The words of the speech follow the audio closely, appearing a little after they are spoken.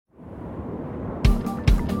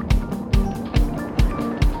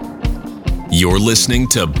You're listening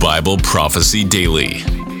to Bible Prophecy Daily,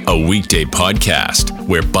 a weekday podcast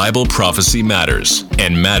where Bible prophecy matters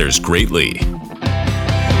and matters greatly.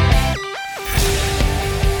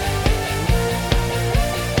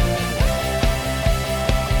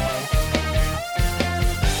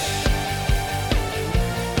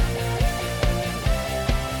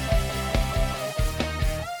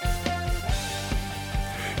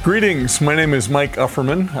 Greetings, my name is Mike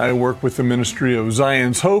Ufferman. I work with the Ministry of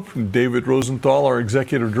Zion's Hope, David Rosenthal, our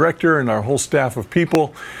Executive Director, and our whole staff of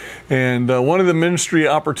people. And one of the ministry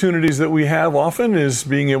opportunities that we have often is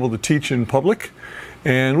being able to teach in public.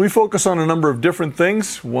 And we focus on a number of different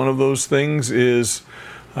things. One of those things is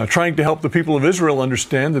trying to help the people of Israel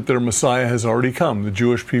understand that their Messiah has already come. The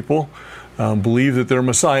Jewish people believe that their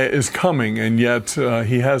Messiah is coming, and yet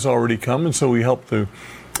he has already come, and so we help to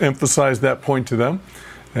emphasize that point to them.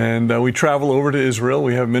 And we travel over to Israel.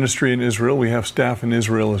 We have ministry in Israel. We have staff in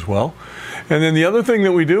Israel as well. And then the other thing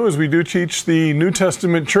that we do is we do teach the New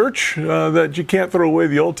Testament church that you can't throw away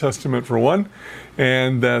the Old Testament for one,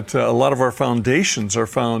 and that a lot of our foundations are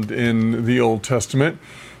found in the Old Testament,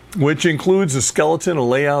 which includes a skeleton, a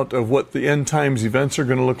layout of what the end times events are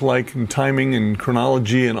going to look like, and timing and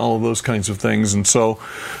chronology and all of those kinds of things. And so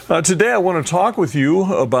today I want to talk with you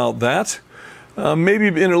about that. Maybe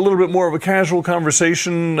in a little bit more of a casual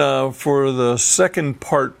conversation for the second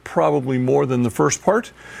part, probably more than the first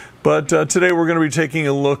part. But today we're going to be taking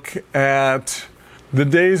a look at the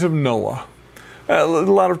days of Noah. A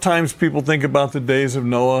lot of times people think about the days of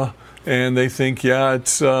Noah and they think, yeah,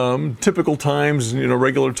 it's typical times,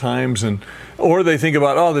 regular times, or they think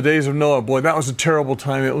about, the days of Noah, boy, that was a terrible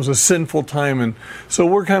time. It was a sinful time. And so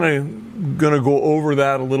we're kind of going to go over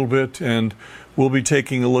that a little bit, and we'll be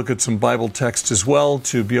taking a look at some Bible text as well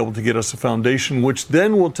to be able to get us a foundation, which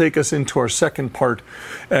then will take us into our second part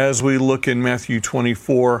as we look in Matthew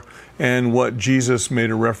 24 and what Jesus made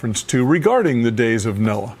a reference to regarding the days of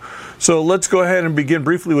Noah. So let's go ahead and begin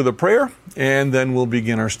briefly with a prayer, and then we'll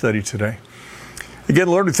begin our study today. Again,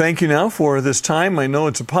 Lord, we thank you now for this time. I know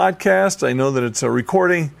it's a podcast. I know that it's a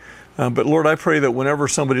recording. But Lord, I pray that whenever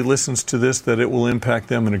somebody listens to this, that it will impact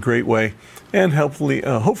them in a great way and hopefully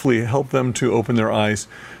help them to open their eyes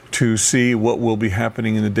to see what will be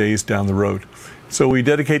happening in the days down the road. So we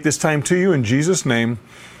dedicate this time to you in Jesus' name.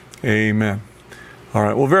 Amen. All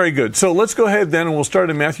right, well, very good. So let's go ahead then, and we'll start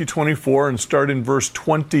in Matthew 24 and start in verse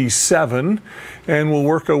 27, and we'll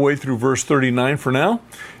work our way through verse 39 for now.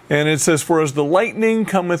 And it says, "For as the lightning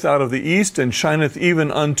cometh out of the east and shineth even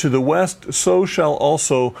unto the west, so shall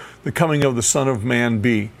also the coming of the Son of Man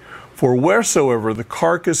be. For wheresoever the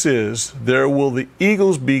carcass is, there will the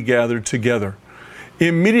eagles be gathered together.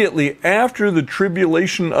 Immediately after the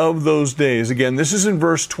tribulation of those days," again, this is in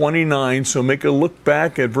verse 29, so make a look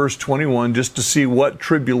back at verse 21 just to see what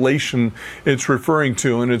tribulation it's referring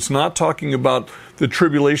to. And it's not talking about the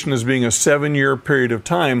tribulation as being a 7-year period of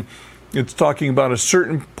time. It's talking about a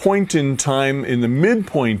certain point in time in the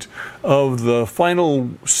midpoint of the final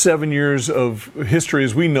 7 years of history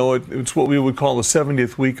as we know it. It's what we would call the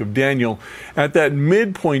 70th week of Daniel. At that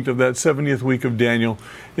midpoint of that 70th week of Daniel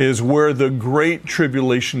is where the Great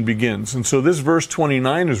Tribulation begins. And so this verse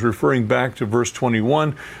 29 is referring back to verse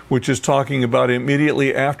 21, which is talking about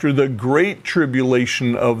immediately after the Great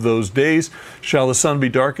Tribulation of those days shall the sun be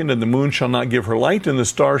darkened, and the moon shall not give her light, and the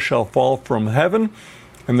stars shall fall from heaven,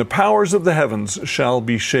 and the powers of the heavens shall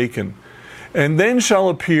be shaken. And then shall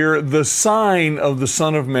appear the sign of the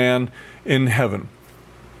Son of Man in heaven.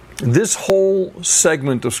 This whole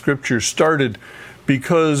segment of Scripture started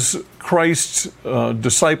because Christ's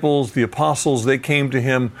disciples, the apostles, they came to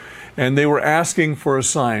him and they were asking for a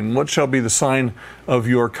sign. What shall be the sign of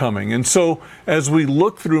your coming? And so as we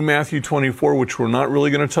look through Matthew 24, which we're not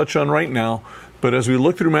really going to touch on right now, but as we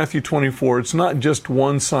look through Matthew 24, it's not just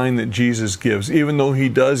one sign that Jesus gives, even though he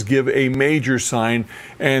does give a major sign,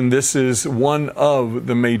 and this is one of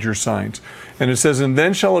the major signs. And it says, "And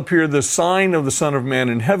then shall appear the sign of the Son of Man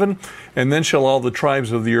in heaven, and then shall all the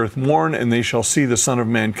tribes of the earth mourn, and they shall see the Son of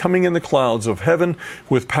Man coming in the clouds of heaven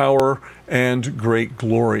with power and great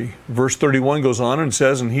glory." Verse 31 goes on and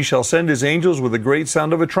says, "And he shall send his angels with a great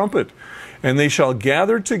sound of a trumpet, and they shall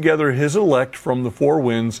gather together his elect from the four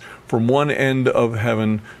winds, from one end of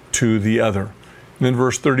heaven to the other." And then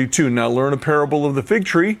verse 32, "Now learn a parable of the fig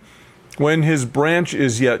tree. When his branch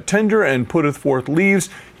is yet tender and putteth forth leaves,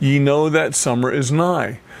 ye know that summer is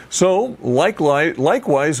nigh. So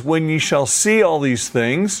likewise, when ye shall see all these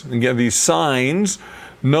things," again, these signs,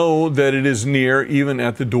 know that it is near, even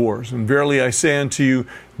at the doors. And verily I say unto you,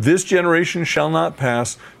 this generation shall not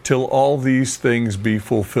pass till all these things be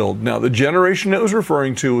fulfilled. Now, the generation that was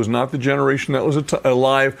referring to was not the generation that was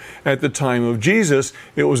alive at the time of Jesus.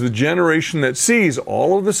 It was the generation that sees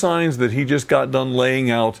all of the signs that he just got done laying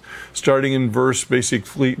out, starting in verse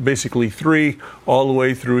basically 3, all the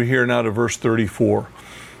way through here now to verse 34.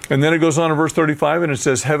 And then it goes on in verse 35, and it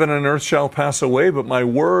says, heaven and earth shall pass away, but my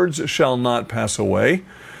words shall not pass away.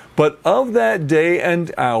 But of that day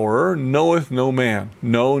and hour knoweth no man,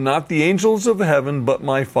 no, not the angels of heaven, but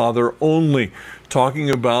my Father only. Talking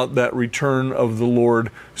about that return of the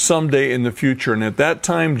Lord someday in the future. And at that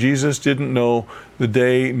time, Jesus didn't know the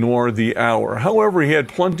day nor the hour. However, he had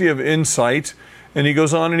plenty of insight, and he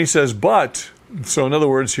goes on and he says, but, so in other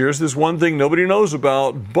words, here's this one thing nobody knows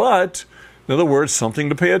about, but, in other words, something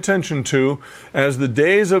to pay attention to, as the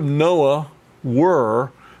days of Noah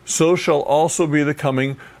were, so shall also be the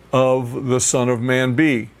coming of the Son of Man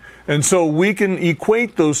be. And so we can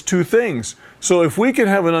equate those two things. So if we can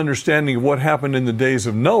have an understanding of what happened in the days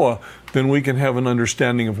of Noah, then we can have an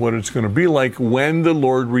understanding of what it's going to be like when the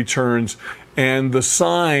Lord returns and the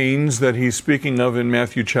signs that he's speaking of in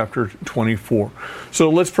Matthew chapter 24. So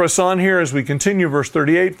let's press on here as we continue verse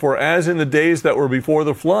 38. For as in the days that were before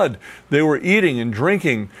the flood, they were eating and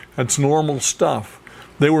drinking. That's normal stuff.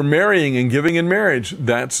 They were marrying and giving in marriage.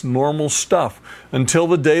 That's normal stuff. Until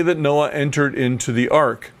the day that Noah entered into the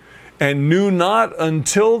ark, and knew not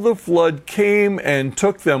until the flood came and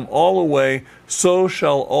took them all away, so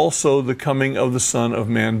shall also the coming of the Son of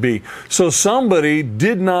Man be. So somebody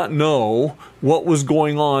did not know what was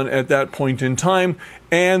going on at that point in time,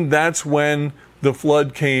 and that's when the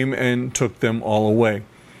flood came and took them all away.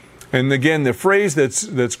 And again, the phrase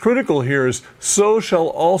that's critical here is, so shall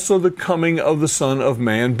also the coming of the Son of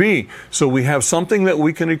Man be. So we have something that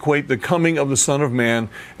we can equate the coming of the Son of Man,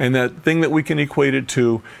 and that thing that we can equate it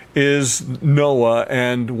to is Noah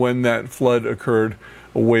and when that flood occurred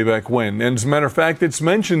way back when. And as a matter of fact, it's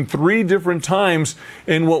mentioned 3 different times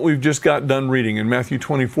in what we've just got done reading. In Matthew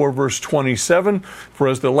 24, verse 27, for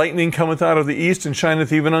as the lightning cometh out of the east and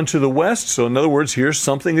shineth even unto the west. So in other words, here's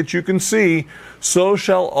something that you can see. So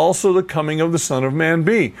shall also the coming of the Son of Man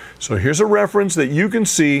be. So here's a reference that you can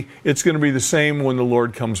see. It's going to be the same when the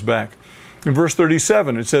Lord comes back. In verse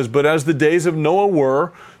 37, it says, but as the days of Noah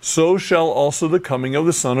were, so shall also the coming of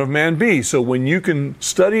the Son of Man be. So when you can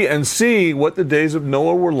study and see what the days of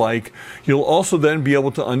Noah were like, you'll also then be able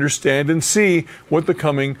to understand and see what the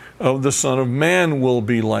coming of the Son of Man will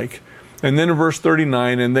be like. And then in verse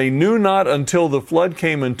 39, and they knew not until the flood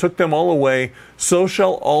came and took them all away, so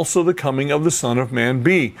shall also the coming of the Son of Man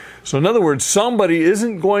be. So in other words, somebody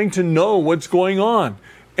isn't going to know what's going on.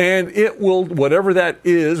 And it will, whatever that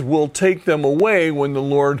is, will take them away when the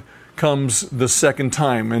Lord comes the second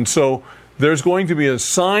time. And so there's going to be a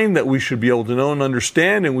sign that we should be able to know and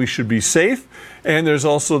understand, and we should be safe. And there's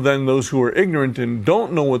also then those who are ignorant and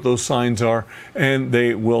don't know what those signs are, and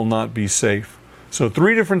they will not be safe. So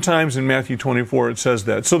 3 different times in Matthew 24 it says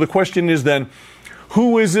that. So the question is then,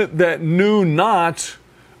 who is it that knew not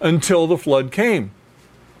until the flood came?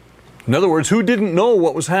 In other words, who didn't know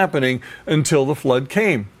what was happening until the flood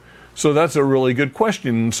came? So that's a really good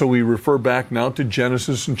question. And so we refer back now to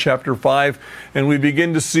Genesis in chapter 5, and we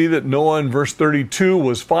begin to see that Noah in verse 32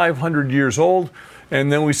 was 500 years old,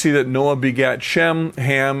 and then we see that Noah begat Shem,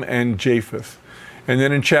 Ham, and Japheth. And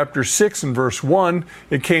then in chapter 6 and verse 1,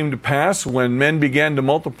 it came to pass when men began to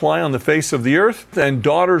multiply on the face of the earth, and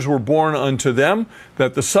daughters were born unto them,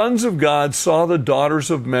 that the sons of God saw the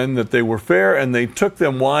daughters of men that they were fair, and they took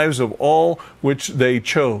them wives of all which they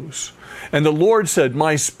chose. And the Lord said,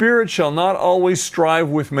 my spirit shall not always strive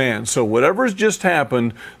with man. So whatever has just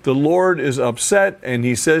happened, the Lord is upset, and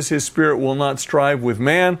he says his spirit will not strive with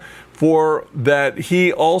man, for that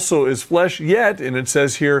he also is flesh, yet, and it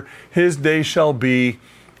says here, his day shall be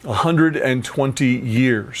 120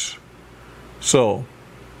 years. So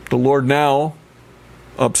the Lord now,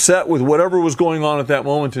 upset with whatever was going on at that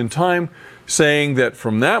moment in time, saying that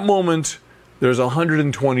from that moment, there's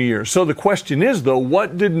 120 years. So the question is, though,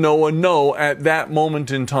 what did Noah know at that moment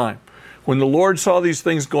in time? When the Lord saw these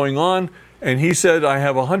things going on, and he said, I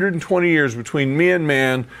have 120 years between me and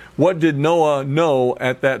man, what did Noah know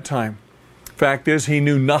at that time? Fact is, he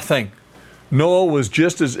knew nothing. Noah was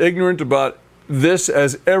just as ignorant about this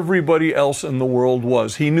as everybody else in the world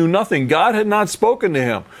was. He knew nothing. God had not spoken to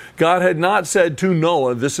him. God had not said to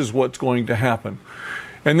Noah, this is what's going to happen.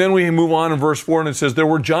 And then we move on in verse 4, and it says, there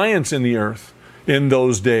were giants in the earth in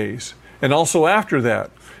those days, and also after that,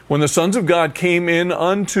 when the sons of God came in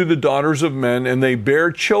unto the daughters of men, and they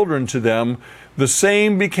bare children to them, the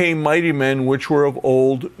same became mighty men which were of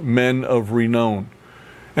old, men of renown.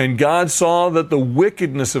 And God saw that the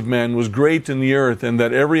wickedness of men was great in the earth, and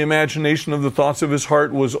that every imagination of the thoughts of his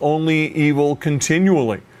heart was only evil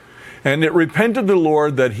continually. And it repented the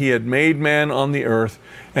Lord that he had made man on the earth,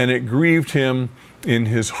 and it grieved him in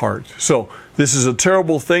his heart. So this is a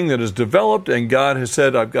terrible thing that has developed, and God has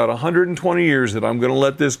said, I've got 120 years that I'm going to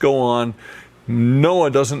let this go on.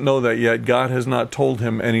 Noah doesn't know that yet. God has not told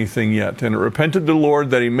him anything yet. And it repented the Lord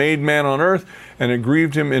that he made man on earth, and it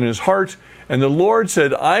grieved him in his heart. And the Lord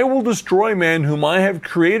said, I will destroy man whom I have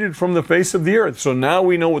created from the face of the earth. So now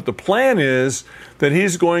we know what the plan is, that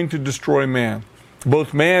he's going to destroy man.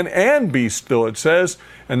 Both man and beast, though it says,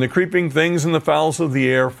 and the creeping things and the fowls of the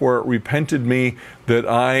air, for it repented me that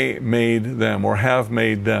I made them, or have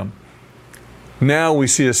made them. Now we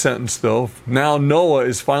see a sentence, though. Now Noah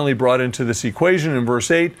is finally brought into this equation. In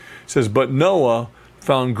verse 8, it says, but Noah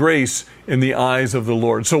found grace in the eyes of the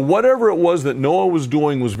Lord. So whatever it was that Noah was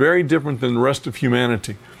doing was very different than the rest of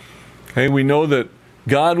humanity. Okay, we know that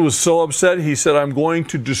God was so upset, he said, I'm going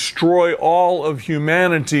to destroy all of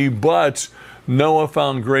humanity, but Noah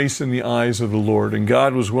found grace in the eyes of the Lord, and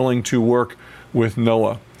God was willing to work with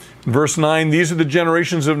Noah. Verse 9, these are the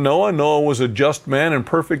generations of Noah. Noah was a just man and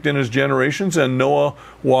perfect in his generations, and Noah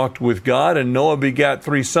walked with God. And Noah begat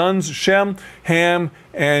 3 sons, Shem, Ham,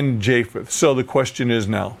 and Japheth. So the question is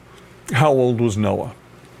now, how old was Noah?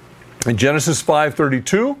 In Genesis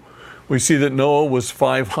 5:32, we see that Noah was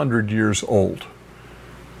 500 years old.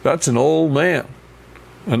 That's an old man,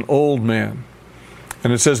 an old man.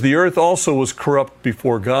 And it says, the earth also was corrupt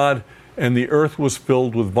before God, and the earth was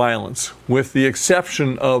filled with violence, with the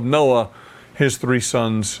exception of Noah, his 3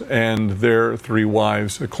 sons, and their 3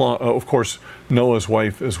 wives, of course, Noah's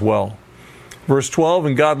wife as well. Verse 12,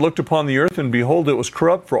 and God looked upon the earth, and behold, it was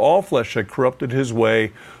corrupt, for all flesh had corrupted his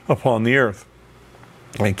way upon the earth.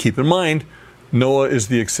 And keep in mind, Noah is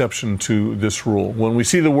the exception to this rule. When we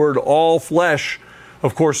see the word all flesh,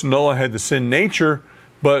 of course, Noah had the sin nature,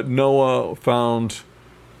 but Noah found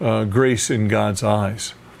grace in God's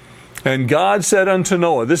eyes. And God said unto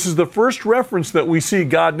Noah, this is the first reference that we see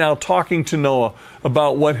God now talking to Noah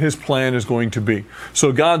about what his plan is going to be.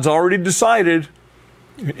 So God's already decided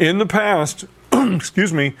in the past, in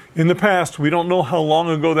the past, we don't know how long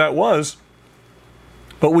ago that was,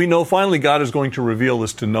 but we know finally God is going to reveal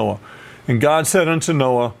this to Noah. And God said unto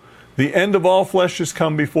Noah, the end of all flesh is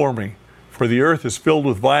come before me, for the earth is filled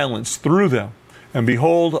with violence through them. And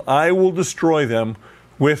behold, I will destroy them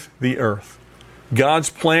with the earth. God's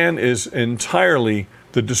plan is entirely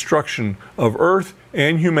the destruction of earth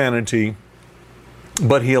and humanity,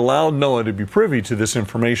 but he allowed Noah to be privy to this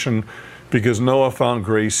information because Noah found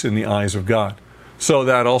grace in the eyes of God. So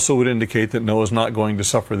that also would indicate that Noah is not going to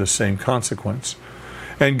suffer the same consequence.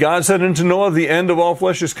 And God said unto Noah, the end of all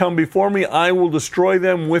flesh is come before me, I will destroy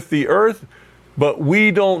them with the earth. But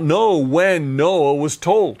we don't know when Noah was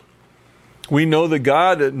told. We know that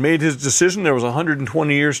God had made his decision. There was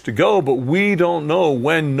 120 years to go, but we don't know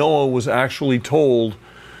when Noah was actually told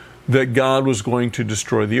that God was going to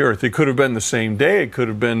destroy the earth. It could have been the same day. It could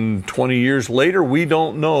have been 20 years later. We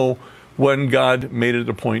don't know when God made it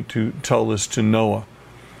a point to tell this to Noah.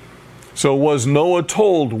 So was Noah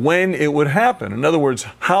told when it would happen? In other words,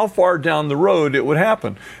 how far down the road it would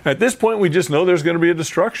happen? At this point, we just know there's going to be a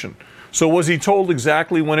destruction. So was he told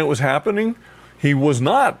exactly when it was happening? He was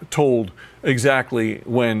not told exactly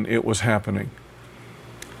when it was happening.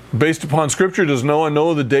 Based upon Scripture, does Noah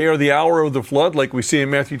know the day or the hour of the flood like we see in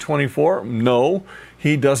Matthew 24? No,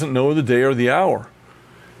 he doesn't know the day or the hour.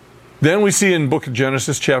 Then we see in book of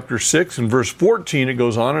Genesis chapter 6 and verse 14, it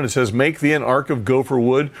goes on and it says, make thee an ark of gopher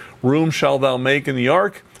wood, room shalt thou make in the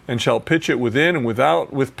ark, and shalt pitch it within and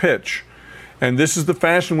without with pitch. And this is the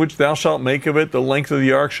fashion which thou shalt make of it. The length of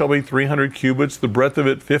the ark shall be 300 cubits, the breadth of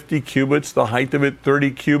it 50 cubits, the height of it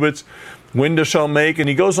 30 cubits. Window shall make. And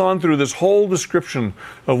he goes on through this whole description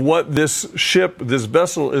of what this ship, this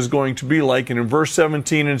vessel is going to be like. And in verse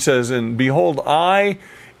 17 it says, and behold, I,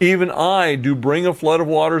 even I, do bring a flood of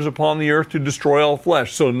waters upon the earth to destroy all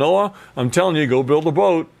flesh. So Noah, I'm telling you, go build a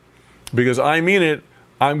boat, because I mean it.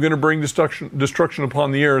 I'm going to bring destruction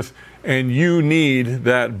upon the earth, and you need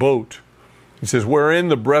that boat. He says, wherein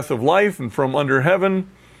the breath of life and from under heaven,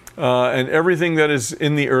 and everything that is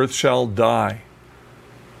in the earth shall die.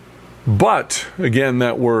 But, again,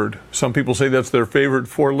 that word. Some people say that's their favorite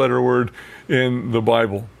 4-letter word in the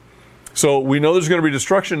Bible. So we know there's going to be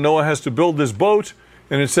destruction. Noah has to build this boat,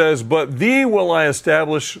 and it says, but thee will I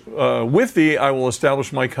establish, with thee I will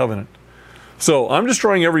establish my covenant. So I'm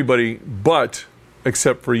destroying everybody, but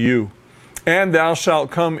except for you. And thou shalt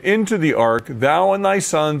come into the ark, thou and thy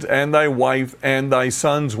sons and thy wife and thy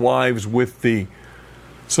sons' wives with thee.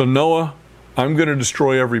 So Noah, I'm going to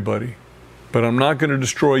destroy everybody, but I'm not going to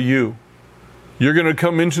destroy you. You're going to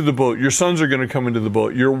come into the boat. Your sons are going to come into the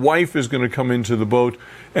boat. Your wife is going to come into the boat,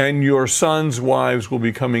 and your sons' wives will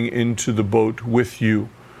be coming into the boat with you.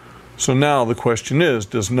 So now the question is,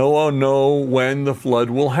 does Noah know when the flood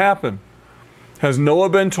will happen? Has Noah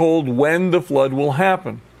been told when the flood will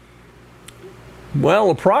happen? Well,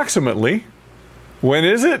 approximately. When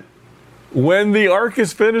is it? When the ark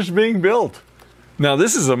is finished being built. Now,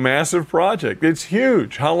 this is a massive project. It's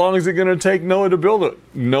huge. How long is it going to take Noah to build it?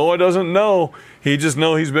 Noah doesn't know. He just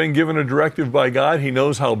knows he's been given a directive by God. He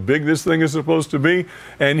knows how big this thing is supposed to be.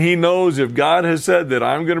 And he knows if God has said that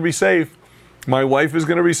I'm going to be safe, my wife is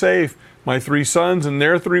going to be safe, my 3 sons and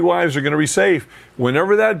their 3 wives are going to be safe.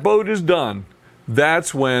 Whenever that boat is done,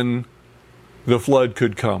 that's when the flood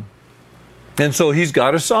could come. And so he's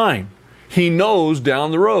got a sign. He knows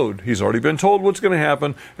down the road. He's already been told what's going to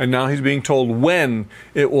happen, and now he's being told when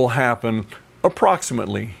it will happen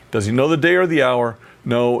approximately. Does he know the day or the hour?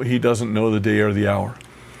 No, he doesn't know the day or the hour.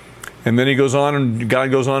 And then he goes on, and God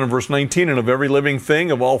goes on in verse 19, and of every living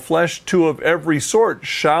thing, of all flesh, 2 of every sort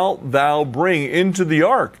shalt thou bring into the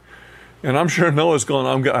ark. And I'm sure Noah's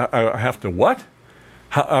going, I have to what?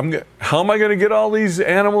 How am I going to get all these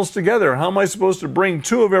animals together? How am I supposed to bring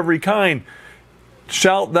 2 of every kind?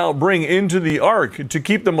 Shalt thou bring into the ark to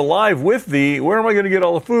keep them alive with thee? Where am I going to get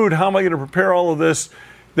all the food? How am I going to prepare all of this?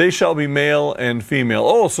 They shall be male and female.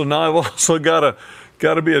 Oh, so now I've also got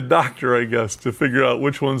to be a doctor, I guess, to figure out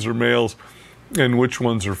which ones are males and which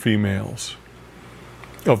ones are females.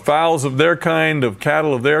 Of fowls of their kind, of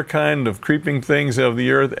cattle of their kind, of creeping things of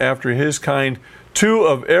the earth after his kind, 2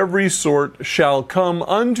 of every sort shall come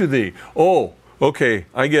unto thee. Oh, okay,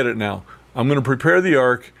 I get it now. I'm going to prepare the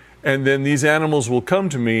ark, and then these animals will come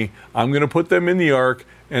to me. I'm going to put them in the ark,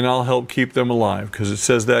 and I'll help keep them alive, because it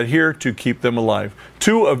says that here, to keep them alive.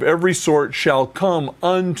 2 of every sort shall come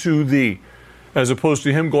unto thee, as opposed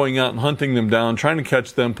to him going out and hunting them down, trying to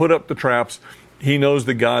catch them, put up the traps. He knows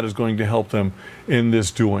that God is going to help them in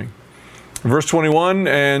this doing. Verse 21,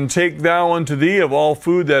 and take thou unto thee of all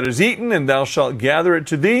food that is eaten, and thou shalt gather it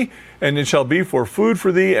to thee, and it shall be for food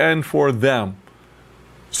for thee and for them.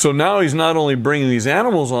 So now he's not only bringing these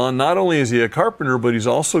animals on, not only is he a carpenter, but he's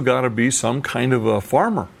also got to be some kind of a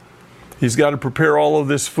farmer. He's got to prepare all of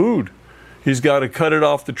this food. He's got to cut it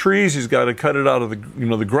off the trees. He's got to cut it out of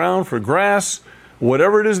the ground for grass.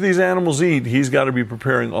 Whatever it is these animals eat, he's got to be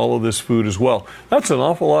preparing all of this food as well. That's an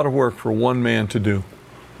awful lot of work for one man to do.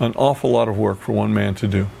 An awful lot of work for one man to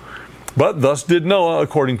do. But thus did Noah,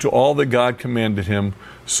 according to all that God commanded him,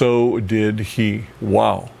 so did he.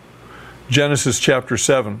 Wow. Genesis chapter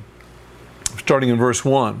 7, starting in verse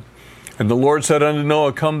 1. And the Lord said unto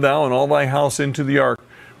Noah, come thou and all thy house into the ark,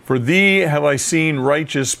 for thee have I seen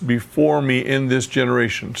righteous before me in this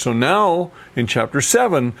generation. So now, in chapter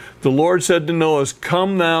 7, the Lord said to Noah,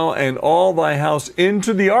 come thou and all thy house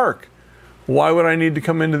into the ark. Why would I need to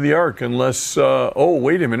come into the ark unless, oh,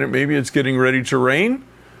 wait a minute, maybe it's getting ready to rain?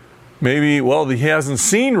 Maybe, well, he hasn't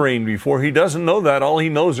seen rain before. He doesn't know that. All he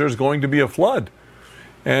knows, there's going to be a flood.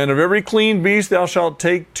 And of every clean beast thou shalt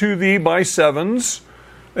take to thee by 7s,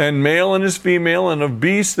 and male and his female, and of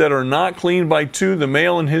beasts that are not clean by 2, the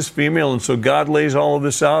male and his female. And so God lays all of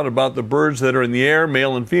this out about the birds that are in the air,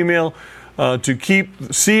 male and female, to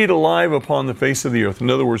keep seed alive upon the face of the earth. In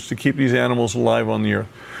other words, to keep these animals alive on the earth.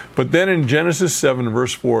 But then in Genesis 7,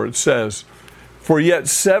 verse 4, it says, for yet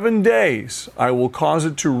 7 days I will cause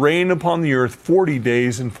it to rain upon the earth 40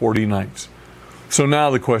 days and 40 nights. So now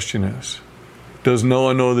the question is, does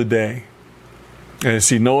Noah know the day? And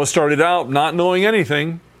see, Noah started out not knowing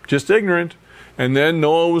anything, just ignorant. And then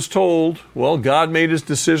Noah was told, well, God made his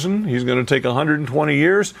decision. He's going to take 120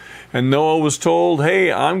 years. And Noah was told,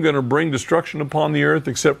 hey, I'm going to bring destruction upon the earth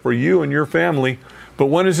except for you and your family. But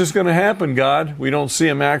when is this going to happen, God? We don't see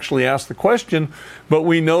him actually ask the question, but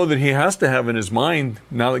we know that he has to have in his mind,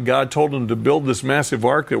 now that God told him to build this massive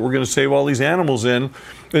ark that we're going to save all these animals in,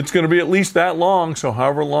 it's going to be at least that long. So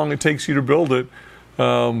however long it takes you to build it,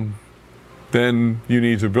 then you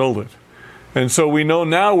need to build it. And so we know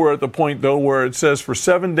now we're at the point, though, where it says for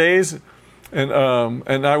 7 days, and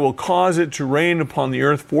I will cause it to rain upon the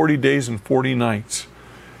earth 40 days and 40 nights.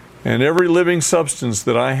 And every living substance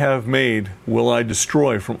that I have made will I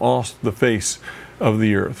destroy from off the face of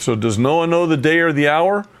the earth. So does Noah know the day or the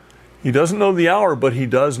hour? He doesn't know the hour, but he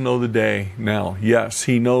does know the day now. Yes,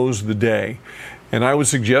 he knows the day. And I would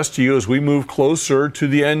suggest to you, as we move closer to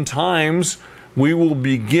the end times, we will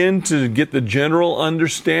begin to get the general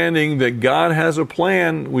understanding that God has a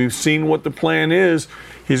plan. We've seen what the plan is.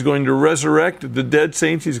 He's going to resurrect the dead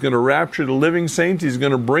saints. He's going to rapture the living saints. He's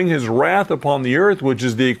going to bring his wrath upon the earth, which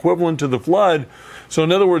is the equivalent to the flood. So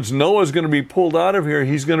in other words, Noah's going to be pulled out of here.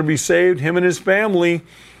 He's going to be saved, him and his family.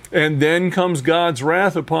 And then comes God's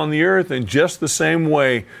wrath upon the earth. And just the same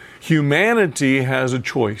way, humanity has a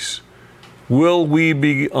choice. Will we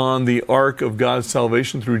be on the ark of God's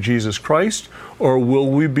salvation through Jesus Christ, or will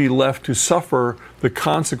we be left to suffer the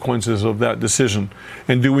consequences of that decision?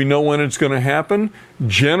 And do we know when it's going to happen?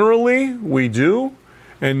 Generally, we do.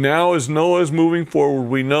 And now as Noah is moving forward,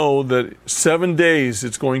 we know that 7 days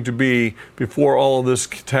it's going to be before all of this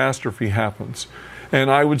catastrophe happens.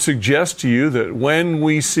 And I would suggest to you that when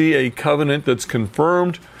we see a covenant that's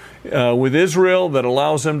confirmed with Israel that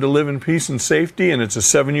allows them to live in peace and safety, and it's a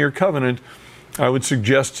 7-year covenant, I would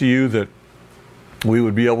suggest to you that we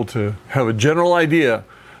would be able to have a general idea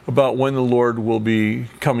about when the Lord will be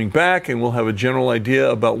coming back, and we'll have a general idea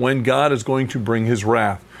about when God is going to bring his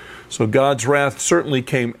wrath. So God's wrath certainly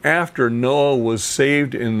came after Noah was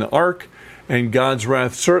saved in the ark, and God's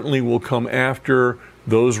wrath certainly will come after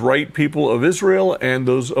those right people of Israel and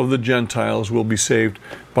those of the Gentiles will be saved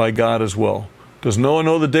by God as well. Does Noah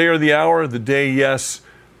know the day or the hour? The day, yes.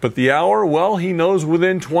 But the hour, well, he knows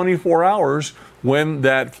within 24 hours when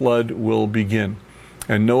that flood will begin.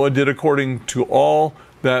 And Noah did according to all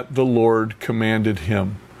that the Lord commanded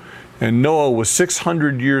him. And Noah was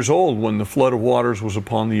 600 years old when the flood of waters was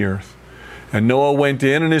upon the earth. And Noah went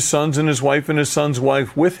in, and his sons and his wife and his son's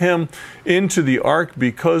wife with him into the ark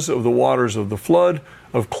because of the waters of the flood,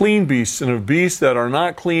 of clean beasts and of beasts that are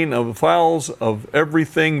not clean, of fowls, of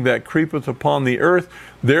everything that creepeth upon the earth.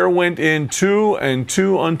 There went in two and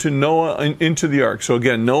two unto Noah into the ark. So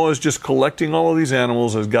again, Noah is just collecting all of these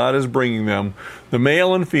animals as God is bringing them, the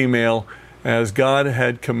male and female, as God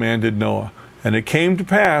had commanded Noah. And it came to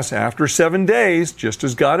pass after 7 days, just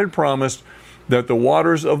as God had promised, that the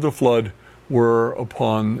waters of the flood were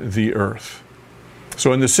upon the earth.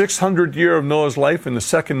 So in the 600th year of Noah's life, in the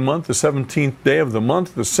 2nd month, the 17th day of the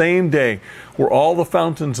month, the same day, were all the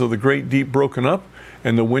fountains of the great deep broken up,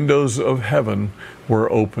 and the windows of heaven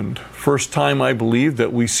were opened. First time, I believe,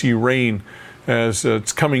 that we see rain as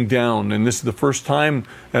it's coming down. And this is the first time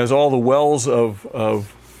as all the wells of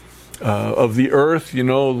the earth, you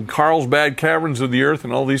know, Carlsbad caverns of the earth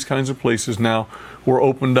and all these kinds of places now were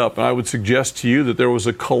opened up. And I would suggest to you that there was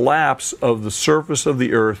a collapse of the surface of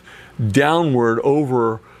the earth downward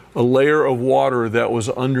over a layer of water that was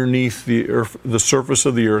underneath the earth, the surface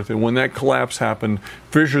of the earth. And when that collapse happened,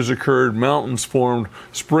 fissures occurred, mountains formed,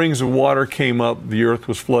 springs of water came up, the earth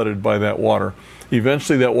was flooded by that water.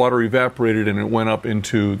 Eventually that water evaporated and it went up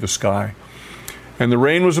into the sky. And the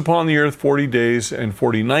rain was upon the earth 40 days and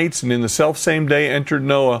 40 nights, and in the selfsame day entered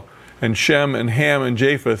Noah and Shem and Ham and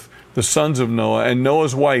Japheth, the sons of Noah, and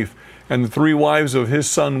Noah's wife, and the 3 wives of his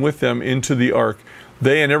son with them into the ark.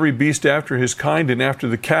 They and every beast after his kind, and after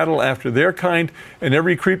the cattle after their kind, and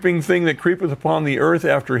every creeping thing that creepeth upon the earth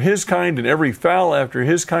after his kind, and every fowl after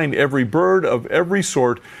his kind, every bird of every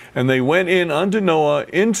sort. And they went in unto Noah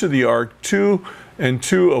into the ark, 2 and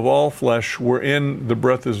 2 of all flesh, wherein the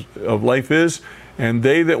breath of life is. And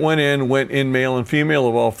they that went in male and female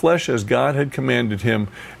of all flesh, as God had commanded him,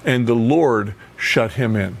 and the Lord shut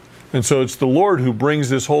him in. And so it's the Lord who brings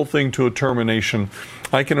this whole thing to a termination.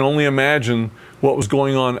 I can only imagine what was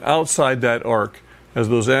going on outside that ark as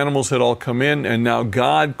those animals had all come in, and now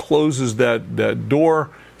God closes that door,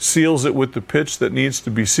 seals it with the pitch that needs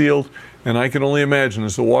to be sealed. And I can only imagine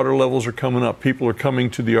as the water levels are coming up, people are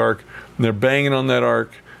coming to the ark, and they're banging on that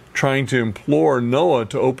ark, trying to implore Noah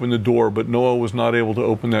to open the door, but Noah was not able to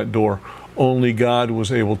open that door. Only God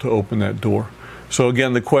was able to open that door. So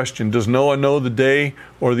again, the question, does Noah know the day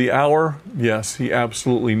or the hour? Yes, he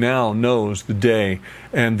absolutely now knows the day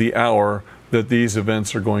and the hour that these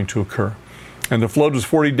events are going to occur. And the flood was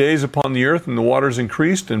 40 days upon the earth, and the waters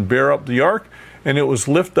increased and bare up the ark, and it was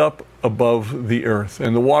lift up above the earth.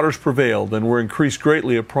 And the waters prevailed and were increased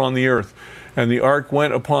greatly upon the earth. And the ark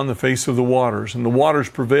went upon the face of the waters. And the waters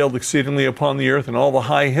prevailed exceedingly upon the earth, and all the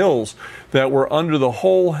high hills that were under the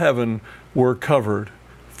whole heaven were covered.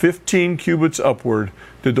 15 cubits upward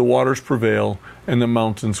did the waters prevail, and the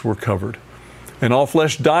mountains were covered. And all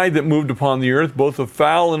flesh died that moved upon the earth, both of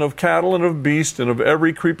fowl and of cattle and of beast, and of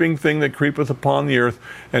every creeping thing that creepeth upon the earth,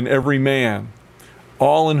 and every man,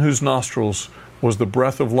 all in whose nostrils was the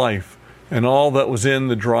breath of life, and all that was in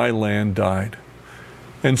the dry land died.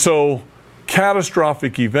 And so,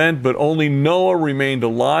 catastrophic event, but only Noah remained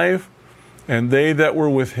alive, and they that were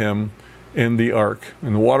with him, in the ark.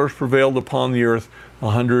 And the waters prevailed upon the earth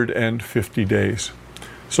 150 days.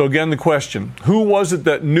 So again, the question, who was it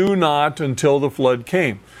that knew not until the flood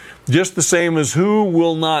came? Just the same as who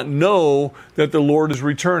will not know that the Lord is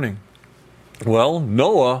returning? Well,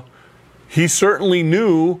 Noah, he certainly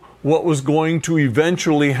knew what was going to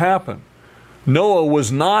eventually happen. Noah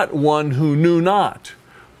was not one who knew not.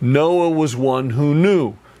 Noah was one who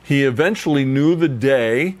knew. He eventually knew the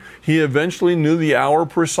day. He eventually knew the hour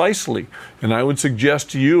precisely. And I would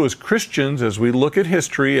suggest to you as Christians, as we look at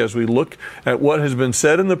history, as we look at what has been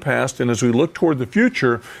said in the past, and as we look toward the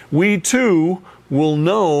future, we too will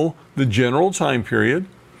know the general time period,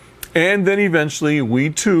 and then eventually we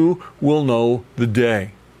too will know the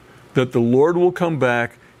day that the Lord will come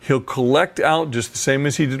back. He'll collect out, just the same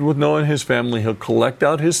as he did with Noah and his family, he'll collect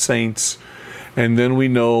out his saints, and then we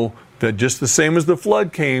know that just the same as the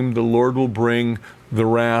flood came, the Lord will bring the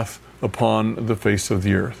wrath upon the face of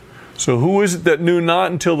the earth. So who is it that knew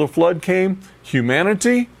not until the flood came?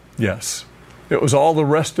 Humanity? Yes. It was all the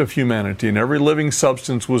rest of humanity, and every living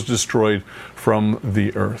substance was destroyed from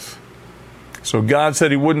the earth. So God said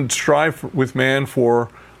he wouldn't strive with man for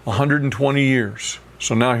 120 years.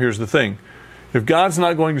 So now here's the thing. If God's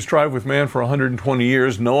not going to strive with man for 120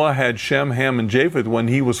 years, Noah had Shem, Ham, and Japheth when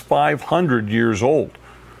he was 500 years old.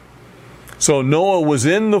 So Noah was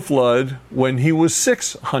in the flood when he was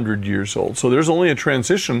 600 years old. So there's only a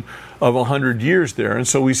transition of 100 years there. And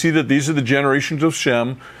so we see that these are the generations of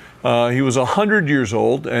Shem. He was 100 years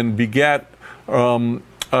old and begat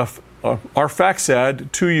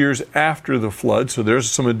Arphaxad 2 years after the flood. So there's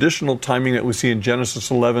some additional timing that we see in Genesis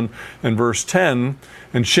 11 and verse 10.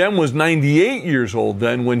 And Shem was 98 years old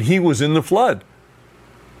then when he was in the flood.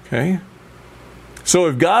 Okay? So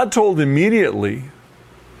if God told Noah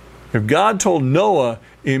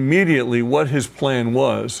immediately what his plan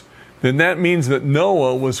was, then that means that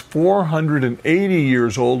Noah was 480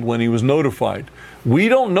 years old when he was notified. We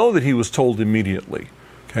don't know that he was told immediately,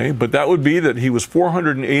 okay? But that would be that he was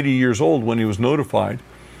 480 years old when he was notified.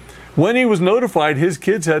 When he was notified, his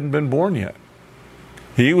kids hadn't been born yet.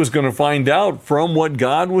 He was going to find out from what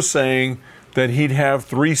God was saying that he'd have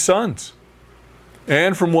 3 sons.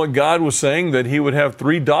 And from what God was saying that he would have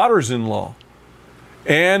 3 daughters-in-law.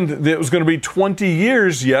 And it was going to be 20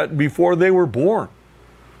 years yet before they were born.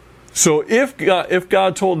 So if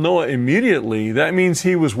God told Noah immediately, that means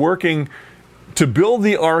he was working to build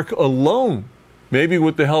the ark alone, maybe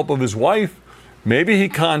with the help of his wife. Maybe he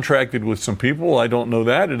contracted with some people. I don't know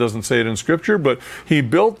that. It doesn't say it in Scripture. But he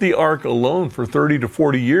built the ark alone for 30 to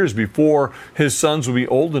 40 years before his sons would be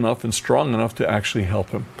old enough and strong enough to actually help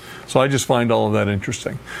him. So I just find all of that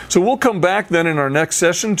interesting. So we'll come back then in our next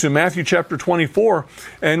session to Matthew chapter 24,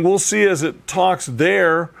 and we'll see as it talks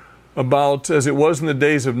there about, as it was in the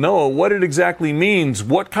days of Noah, what it exactly means.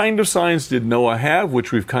 What kind of signs did Noah have,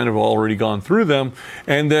 which we've kind of already gone through them,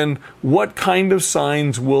 and then what kind of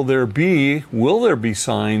signs will there be? Will there be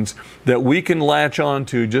signs that we can latch on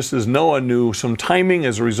to, just as Noah knew some timing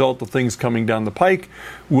as a result of things coming down the pike?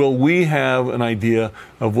 Will we have an idea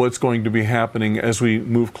of what's going to be happening as we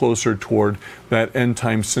move closer toward that end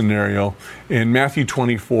time scenario in Matthew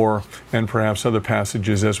 24 and perhaps other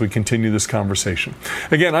passages as we continue this conversation?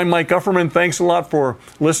 Again, I'm Mike Ufferman. Thanks a lot for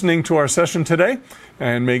listening to our session today,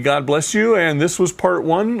 and may God bless you. And this was part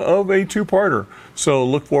 1 of a 2-parter. So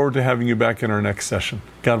look forward to having you back in our next session.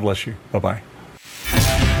 God bless you. Bye-bye.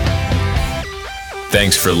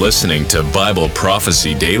 Thanks for listening to Bible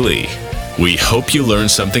Prophecy Daily. We hope you learned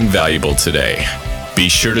something valuable today. Be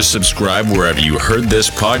sure to subscribe wherever you heard this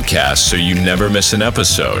podcast so you never miss an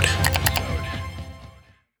episode.